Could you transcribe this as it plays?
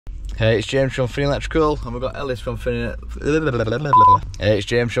Hey, it's James from Finney Electrical, and we've got Ellis from Finney. Hey, it's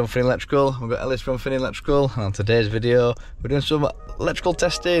James from Finney Electrical. We've got Ellis from Finney Electrical, and on today's video, we're doing some electrical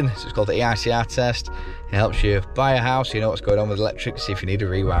testing. So it's called the Eicr test. It helps you buy a house, you know what's going on with electric, see if you need a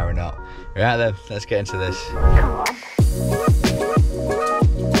rewire or not. Right then, let's get into this. Come on.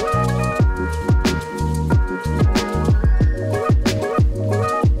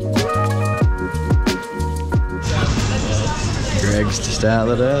 Greg's to start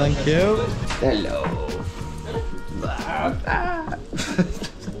the day, thank you. Hello.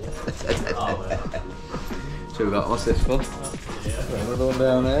 So we've got, what's this for? Another one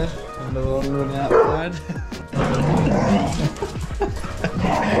down there, another one running outside.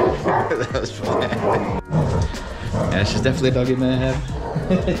 That was funny. Yeah, she's definitely doggy mayhem.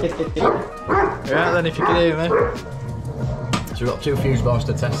 Right then, if you can hear me. So we've got two fuse boards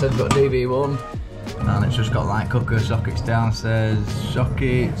to test. We've got a DV1. And it's just got like cooker sockets downstairs,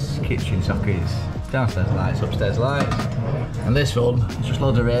 sockets, kitchen sockets, downstairs lights, upstairs lights. And this one, it's just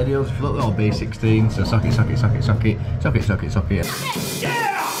loads of radios. If you look at all B16, so socket, socket, socket, socket, socket, socket, socket.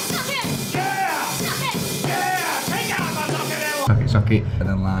 Yeah! Socket, socket, and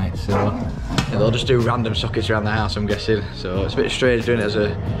then lights. So yeah, they'll just do random sockets around the house, I'm guessing. So it's a bit strange doing it as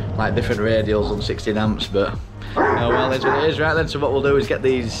a like different radials on 16 amps, but oh well, that's what it is. Right then, so what we'll do is get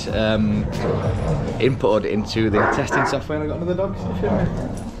these inputted into the testing software. I got another dog.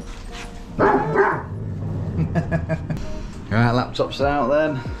 Right, laptop's out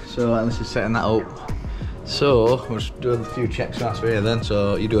then. So Ellis is setting that up. So we'll just do a few checks whilst we're here then.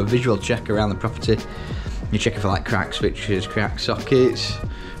 So you do a visual check around the property. You're checking for like cracked switches, cracked sockets.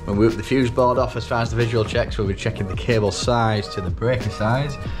 When we whip the fuse board off, as far as the visual checks, we'll be checking the cable size to the breaker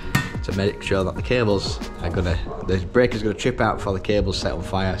size, to make sure that the cables are the breaker's gonna chip out before the cables set on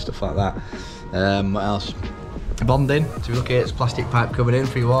fire, stuff like that. What else? Bonding, so look here, it's plastic pipe coming in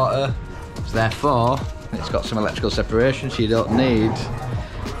for your water. So therefore, it's got some electrical separation, so you don't need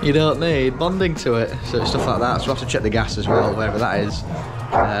bonding to it. So it's stuff like that. So we'll have to check the gas as well, wherever that is.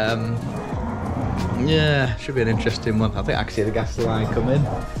 Yeah, should be an interesting one. I think I can see the gas line come in.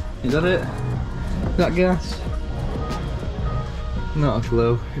 Is that it? Is that gas? Not a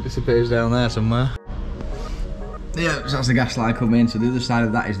clue, it disappears down there somewhere. Yeah, so that's the gas line coming in, so the other side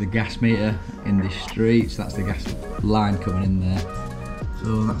of that is the gas meter in the street, so that's the gas line coming in there.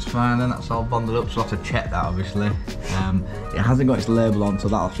 So that's fine then, that's all bonded up, so I'll have to check that obviously. It hasn't got its label on, so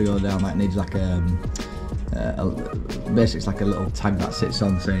that'll have to go down, that needs like basically it's like a little tag that sits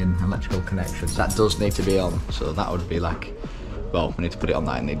on saying electrical connection, so that does need to be on, so that would be like, well, we need to put it on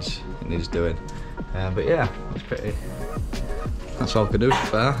that, it needs doing. But yeah, it's pretty. That's all I can do so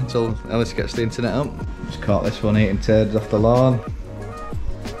far until Ellis gets the internet up. Just caught this one eating turds off the lawn.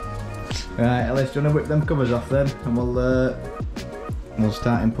 Right, Ellis, do you want to whip them covers off then? And we'll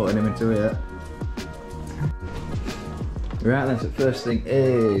start inputting him into it. Right then, so the first thing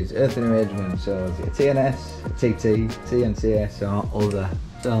is earthing arrangement. So is it a TNS, a TT, TNCS or other?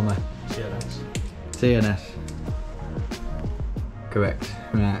 Tell me. TNS. TNS. Correct.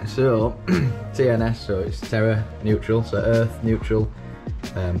 Right, so TNS, so it's terra neutral, so earth neutral,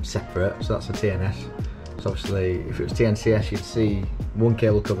 separate, so that's a TNS. So obviously if it was TNCS you'd see one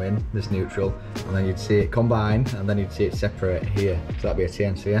cable come in, this neutral, and then you'd see it combine, and then you'd see it separate here, so that'd be a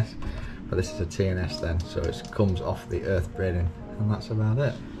TNCS. But this is a TNS then, so it comes off the earth braiding, and that's about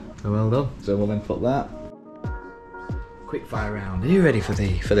it. So well done. So we'll then put that. Quick fire round. Are you ready for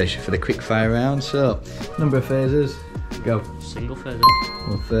the quick fire round? So number of phases. Go. Single phase.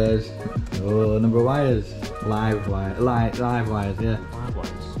 One phase. Oh, number of wires. Live wires, yeah. Live wires.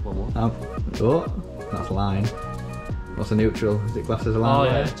 What? Oh, that's line. What's a neutral? Is it classed as a line? Oh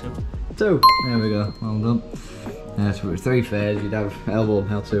wire? yeah, two. Two. There we go. Well done. So if it was three phase, you'd have L1,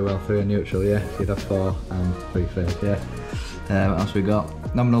 L2, L3 and neutral, yeah. So you'd have 4 and 3 phase, yeah. What else we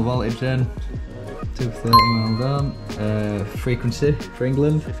got? Nominal voltage then. 230, well done. Frequency for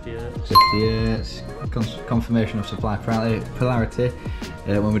England. 50 Hertz. 50 Hertz. Confirmation of supply polarity.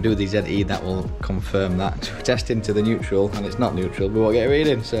 When we do the ZE, that will confirm that. So we're testing to the neutral, and it's not neutral, we won't get a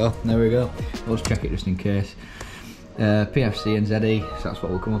reading, so there we go. We'll just check it just in case. PFC and ZE, so that's what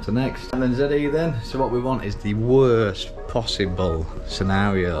we'll come on to next. And then ZE then, so what we want is the worst possible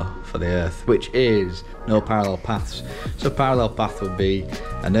scenario for the earth, which is no parallel paths. So parallel path would be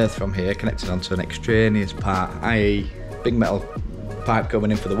an earth from here connected onto an extraneous part, i.e. big metal pipe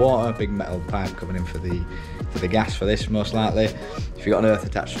coming in for the water, big metal pipe coming in for the gas for this most likely. If you've got an earth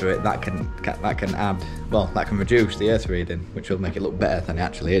attached to it, that can reduce the earth reading, which will make it look better than it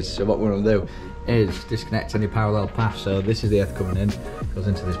actually is. So what we're going to do is disconnect any parallel path. So this is the earth coming in, goes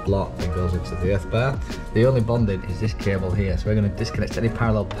into this block, then goes into the earth bar. The only bonding is this cable here, so we're going to disconnect any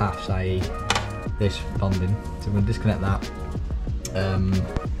parallel paths, i.e. this bonding. So we're going to disconnect that.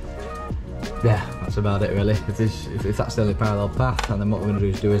 Yeah, that's about it really. If that's the only parallel path, and then what we're going to do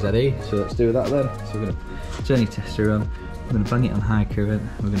is do a ZE. So let's do that then. So we're going to turn your tester on, we're going to bang it on high current,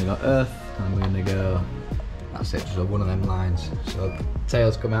 we're going to go earth, and we're going to go, that's it, just one of them lines. So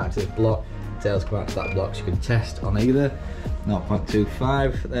tails come out to this block, tails come out to that block, so you can test on either.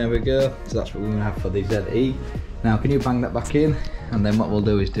 0.25, there we go. So that's what we're going to have for the ZE. Now can you bang that back in, and then what we'll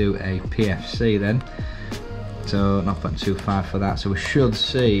do is do a PFC then. So 0.25 for that, so we should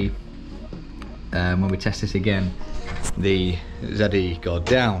see when we test this again the ZE go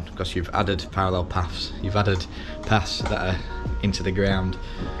down because you've added parallel paths, you've added paths that are into the ground.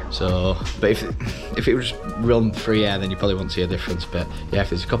 So, but if it was run free air, then you probably won't see a difference. But yeah,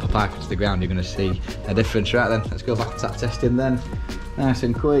 if there's a copper pipe into the ground, you're going to see a difference. Right then, let's go back to that testing then. Nice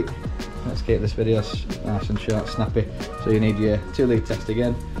and quick. Let's keep this video nice and short, snappy. So you need your 2 lead test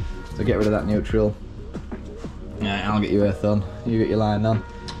again. So get rid of that neutral. Yeah, I'll get your earth on, you get your line on.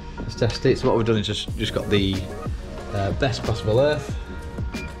 Let's test it. So what we've done is just got the best possible earth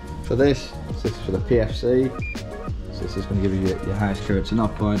for this. So this is for the PFC. So this is going to give you your highest current to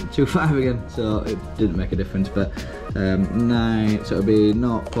 0.25 again. So it didn't make a difference, but so it'll be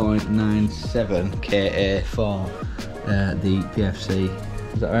 0.97 Ka for the PFC.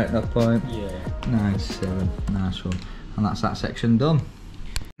 Is that right? 0.97. Nice one. And that's that section done.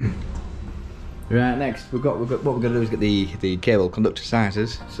 Right, next what we're going to do is get the cable conductor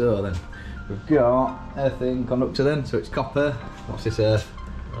sizes. So then we've got earthing conductor then, so it's copper. What's this earth?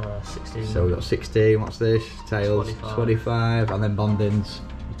 16. So we've got 16, what's this? Tails, 25, and then bondings.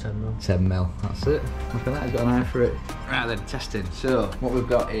 10 mil. 10 mil, that's it. Look at that, he's got an eye for it. Right then, testing. So what we've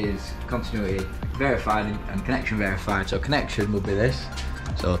got is continuity verified and connection verified. So connection will be this.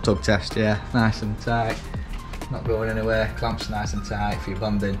 So tug test, yeah, nice and tight. Not going anywhere, clamps nice and tight for your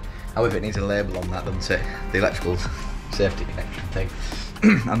bonding. However, it needs a label on that, doesn't it? The electrical safety connection thing.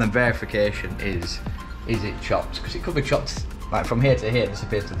 And then verification is it chopped? Because it could be chopped, like from here to here,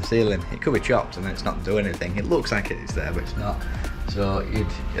 disappears to the ceiling. It could be chopped and then it's not doing anything. It looks like it's there, but it's not. So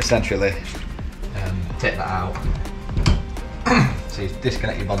you'd essentially take that out. So you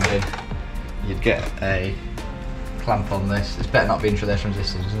disconnect your bonding. You'd get a clamp on this. This better not be insulation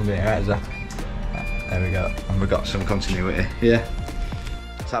resistant. It's going to be alright, is that? There we go. And we've got some continuity. Yeah.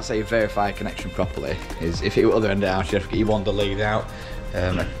 So that's how you verify connection properly, is if it were other end out, you have to get your wander lead out,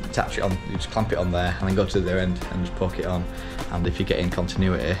 attach it on, you just clamp it on there and then go to the other end and just poke it on. And if you get in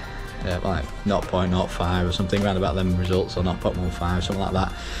continuity, like 0.05 or something, around about them results, or 0.15, something like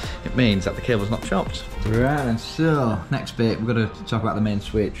that, it means that the cable's not chopped. Right, and so next bit we're going to talk about the main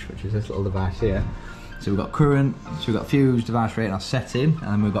switch, which is this little device here. So we've got current, so we've got fuse, device rating or setting,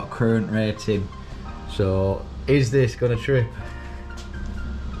 and then we've got current rating. So is this going to trip?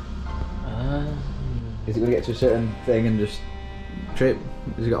 Is it going to get to a certain thing and just trip?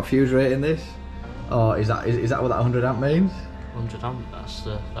 Has it got a fuse rate in this? Or is that what that 100 amp means? 100 amp, that's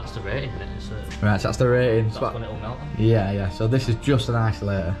the rating, isn't it? Right, so that's the rating. That's when it'll melt. Yeah, so this is just an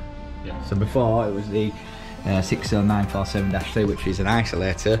isolator. Yeah. So before it was the 60947-3, which is an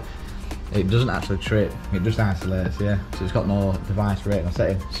isolator. It doesn't actually trip, it just isolates, yeah. So it's got no device rating or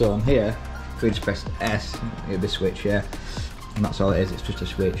setting. So on here, if we just press S, it'll be switch, yeah. And that's all it is, it's just a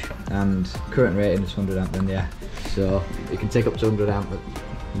switch. And current rating is 100 amp then, yeah. So it can take up to 100 amp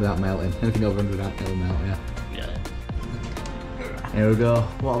without melting. Anything over 100 amp it'll melt, yeah. Here we go.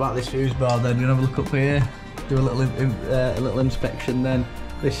 What about this fuse board then? You want to have a look up here? Do a little inspection then.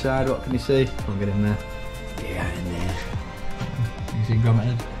 This side, what can you see? I'll get in there. Yeah, in there. You see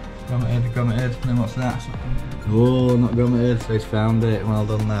grommeted, and then what's that? Oh, not grommeted, so he's found it. Well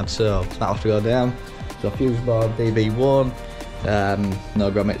done, lad. So that'll have to go down. So fuse board DB1.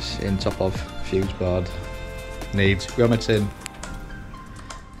 No grommets in top of fuse board. Needs grommeting.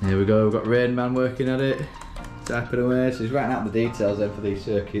 Here we go, we've got Rain Man working at it, typing away. So he's writing out the details then for these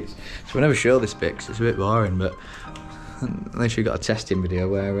circuits. So we never show this bit because it's a bit boring, but at least you've got a testing video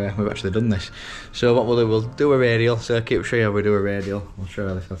where we've actually done this. So what we'll do a radial circuit, we'll show you how we do a radial. We'll show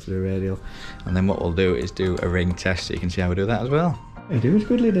Ellis how to do a radial. And then what we'll do is do a ring test so you can see how we do that as well. How you doing,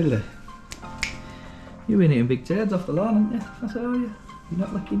 Squiddly Diddly? You've been eating big turds off the lawn, haven't you? That's how you. You're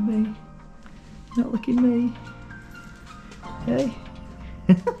not licking me. Not licking me. Hey?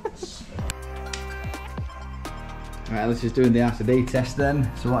 Right, Ellis is doing the RCD test then.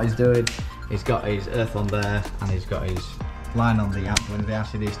 So what he's doing, he's got his earth on there, and he's got his line on the output when the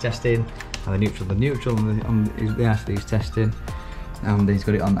RCD is testing, and the neutral on the RCD is testing, and he's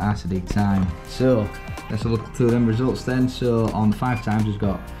got it on RCD time. So let's look through them results then. So on 5 times he's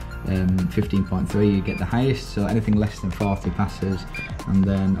got 15.3, you get the highest, so anything less than 40 passes, and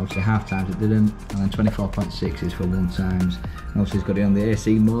then obviously half times it didn't, and then 24.6 is for 1 times. And also he's got it on the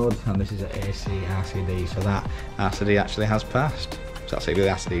AC mode, and this is an AC RCD, so that RCD actually has passed. So that's it with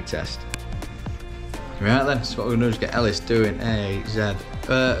the RCD test. Right then, so what we're going to do is get Ellis doing an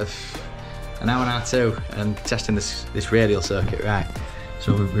hour and 2 and testing this radial circuit, right.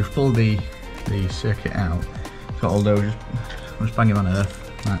 So we've pulled the circuit out, so what I'll do is just bang him on earth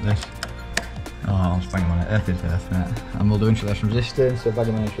like this. Oh, I'll just bang him on it, earth is earth, right. And we'll do insulation resistance, so bang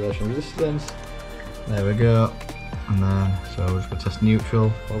him on insulation resistance. There we go. And then, so we're just going to test neutral.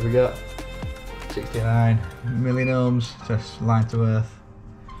 What have we got? 69 million ohms, test line to earth.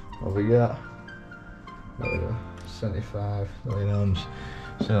 What have we got? There we go, 75 million ohms.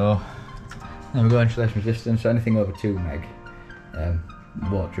 So, then we go insulation resistance, so anything over 2 meg,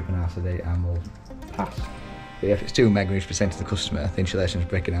 won't trip an RCD and will pass. But yeah, if it's 2 meg, we need to send to the customer, the insulation's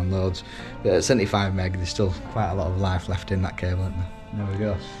breaking down loads. But at 75 meg, there's still quite a lot of life left in that cable, isn't there? There we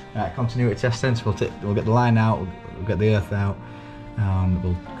go. Right, continuity test then, so we'll get the line out, we'll get the earth out, and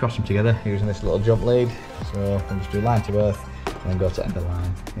we'll cross them together using this little jump lead. So we'll just do line to earth, and then go to end of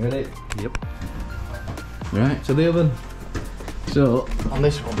line. You ready? Yep. Right, to the oven. So on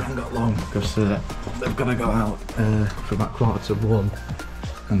this one we haven't got long, because they've got to go out for about 1:45.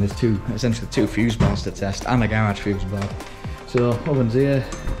 And there's essentially two fuse boards to test, and a garage fuse board. So oven's here,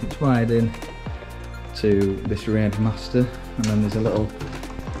 it's wired in to this range master, and then there's a little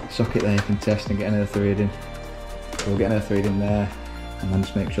socket there you can test and get an earth reading. So we'll get an earth reading there, and then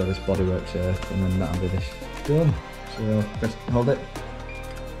just make sure this body works earth, and then that'll be this done. So press, hold it.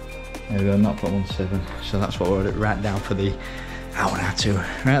 There we go, 0.17. So that's what we're right down for the hour and 2.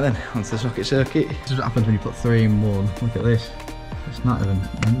 Right then, onto the socket circuit. This is what happens when you put 3 in 1. Look at this. It's not even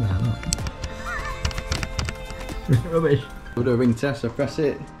in there, look. Rubbish. We'll do a ring test, so press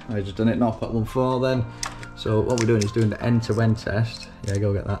it. I've just done it 0.14 then. So what we're doing is doing the end-to-end test. Yeah,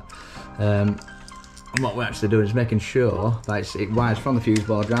 go get that. And what we're actually doing is making sure that it wires from the fuse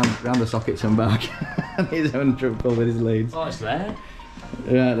board round the sockets and back. And he's having trouble with his leads. Oh, it's there.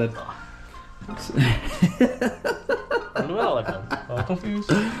 Right then. I'm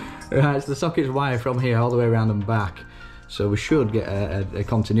confused. Right, so the socket's wired from here all the way around and back. So we should get a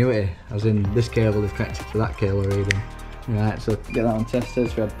continuity, as in this cable is connected to that cable reading. Right, so get that one tested,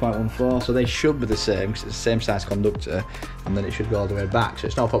 so we had 0.14, so they should be the same, because it's the same size conductor, and then it should go all the way back, so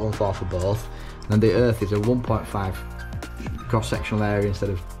it's 0.14 for both. And then the earth is a 1.5 cross-sectional area instead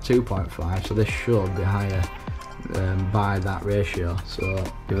of 2.5, so this should be higher by that ratio. So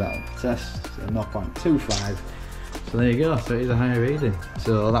give that a test, so 0.25. So there you go, so it is a higher reading.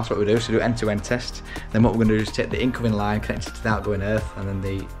 So that's what we do, so do end-to-end test. Then what we're going to do is take the incoming line, connect it to the outgoing earth, and then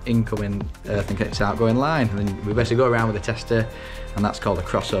the incoming earth and connect it to the outgoing line. And then we basically go around with the tester, and that's called a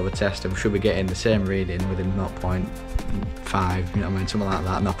crossover test, and we should be getting the same reading within 0.5, you know what I mean, something like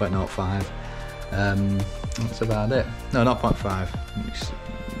that, 0.05. That's about it. No,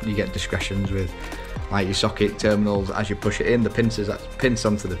 0.5. You get discretions with like your socket terminals as you push it in. The pincers that pinch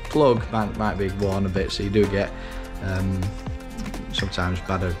onto the plug might be worn a bit, so you do get sometimes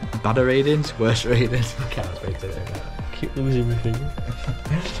badder readings, worse readings. I can't speak to it. Keep losing my finger.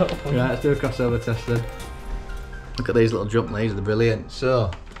 Right, let's do a crossover test then. Look at these little jump leads, they're brilliant.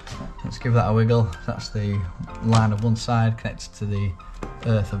 So let's give that a wiggle. That's the line of one side connected to the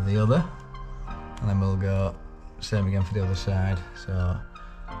earth of the other, and then we'll go same again for the other side. So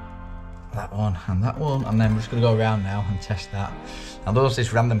that one, and then we're just going to go around now and test that. Now there's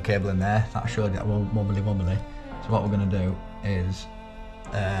this random cable in there that I showed you that wobbly. So what we're going to do is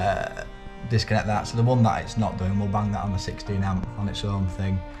disconnect that. So the one that it's not doing, we'll bang that on the 16 amp on its own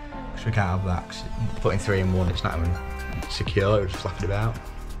thing, because we can't have that, because putting 3 in 1, it's not even secure, it's just flapping about.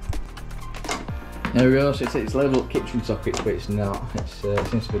 There we go, so it's labelled kitchen sockets, but it's not. It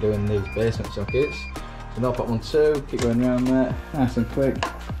seems to be doing these basement sockets. So 0.12, keep going around there, nice and quick.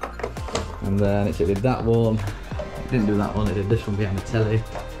 And then it did that one, it didn't do that one, it did this one behind the telly.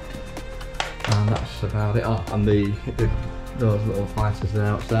 And that's about it. Oh, and those little fighters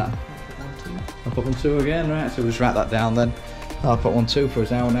there, what's that? 0.12 again, right, so we'll just write that down then. 0.12 for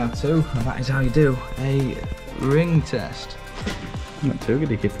his hour now too, and that is how you do a ring test. Not too good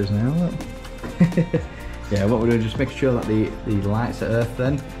to keep us now, look. Yeah, what we're doing is just making sure that the lights are earth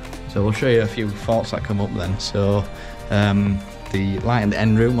then. So we'll show you a few faults that come up then. So the light in the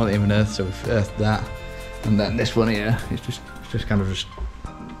end room wasn't even earth, so we've earthed that. And then this one here, it's just kind of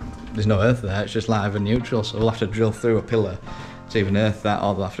there's no earth there, it's just live and neutral, so we'll have to drill through a pillar to even earth that,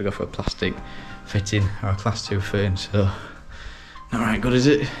 or they'll have to go for a plastic fitting or a class 2 fitting, so not right good, is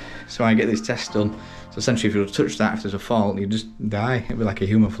it? So I get this test done, so essentially if you touch that, if there's a fault, you just die. It'd be like a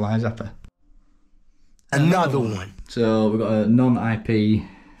human fly zapper. Another one. So we've got a non-IP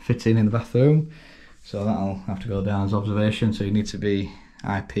fitting in the bathroom, so that'll have to go down as observation, so you need to be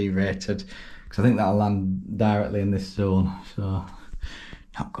IP rated, because I think that'll land directly in this zone, so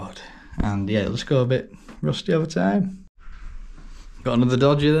not good. And yeah, it'll just go a bit rusty over time. Got another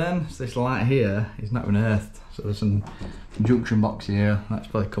Dodgy then. So this light here is not unearthed, so there's some junction box here that's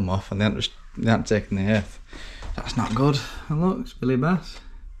probably come off, and they haven't taken the earth. That's not good. And look, it's Billy Bass.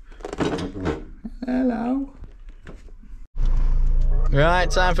 Hello.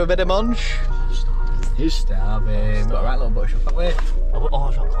 Right, time for a bit of munch. He's starving. Got a right little bush up that way. Oh,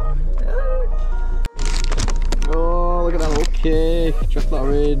 I've got corn. Oh, look at that little cake. Chocolate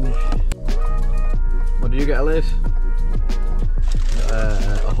orange. What did you get, Ellis?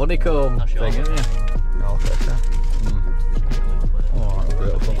 A honeycomb thing, isn't it? Oh, okay. Oh, that's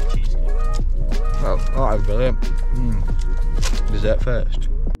beautiful. Well, oh, that was brilliant. Dessert first.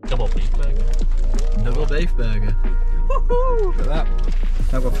 Double beef burger. Double beef burger. Woohoo! Look at that.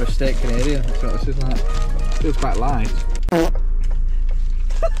 I've gone for a steak Canadian. That's what this is like. Feels quite light.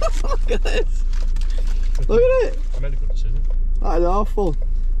 Look at this. Look at it. I made a good decision. That is awful.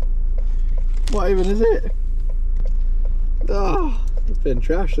 What even is it? Oh, it's been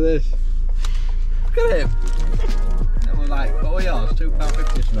trash, this. Look at him. And we're like, what were yours?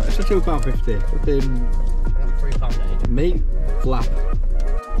 £2.50 or something? It's a £2.50. Flipping £3.80. meat flap.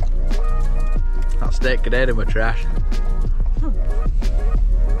 That steak Canadian were trash.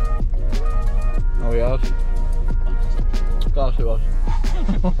 Oh, yours? Of course it was.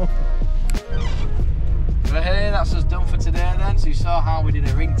 But hey, that's us done for today then. So you saw how we did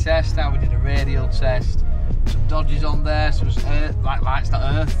a ring test, how we did a radial test, some dodges on there, so it was earth, like lights that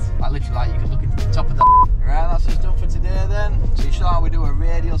earth, like literally like you could look into the top of the right, that's us done for today then. So you saw how we do a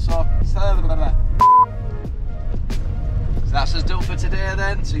radial so that's us done for today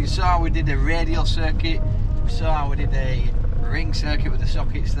then. So you saw how we did a radial circuit, we saw how we did a ring circuit with the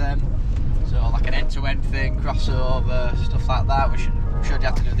sockets then. So like an end-to-end thing, crossover, stuff like that. We showed you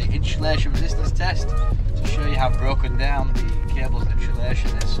how to do the insulation resistance test to show you how broken down the cable's insulation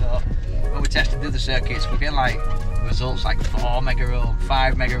is. So when we tested the other circuits, we're getting like results like 4 mega ohm,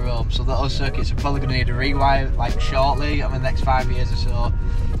 5 mega ohm. So those circuits are probably going to need a rewire like shortly, I mean the next 5 years or so.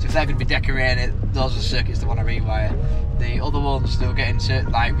 So if they're going to be decorated, those are circuits that want to rewire. The other ones, they were getting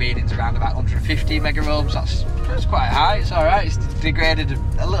like readings around about 150 mega ohms. That's quite high. It's all right. It's degraded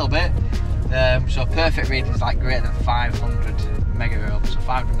a little bit. So perfect reading is like greater than 500 mega ohms, so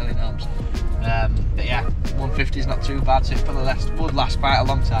 500 million ohms. But yeah, 150 is not too bad, so it probably would last quite a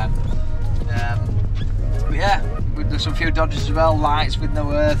long time. But yeah, there's some few dodges as well, lights with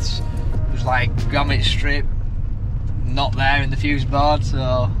no earths. There's like grommet strip not there in the fuse board,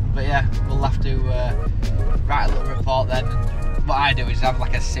 so but yeah, we'll have to write a little report then. And what I do is have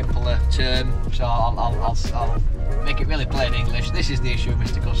like a simpler term, so I'll make it really plain English. This is the issue,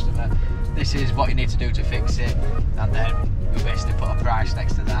 Mr. Customer. This is what you need to do to fix it, and then we basically put a price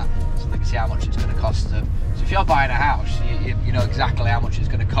next to that so they can see how much it's going to cost them. So if you're buying a house, you know exactly how much it's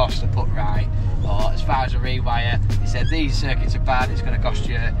going to cost to put right. Or as far as a rewire, you said these circuits are bad, it's going to cost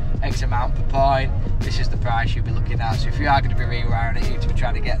you X amount per point. This is the price you'll be looking at. So if you are going to be rewiring it, you need to be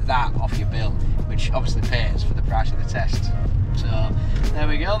trying to get that off your bill, which obviously pays for the price of the test. So there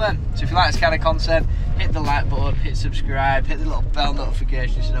we go then. So if you like this kind of content, hit the like button, hit subscribe, hit the little bell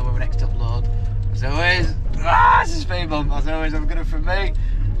notification to know when we next upload. As always, this is Speedbump. As always, I'm good from me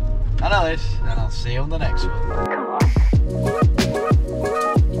and Ellis, and I'll see you on the next one.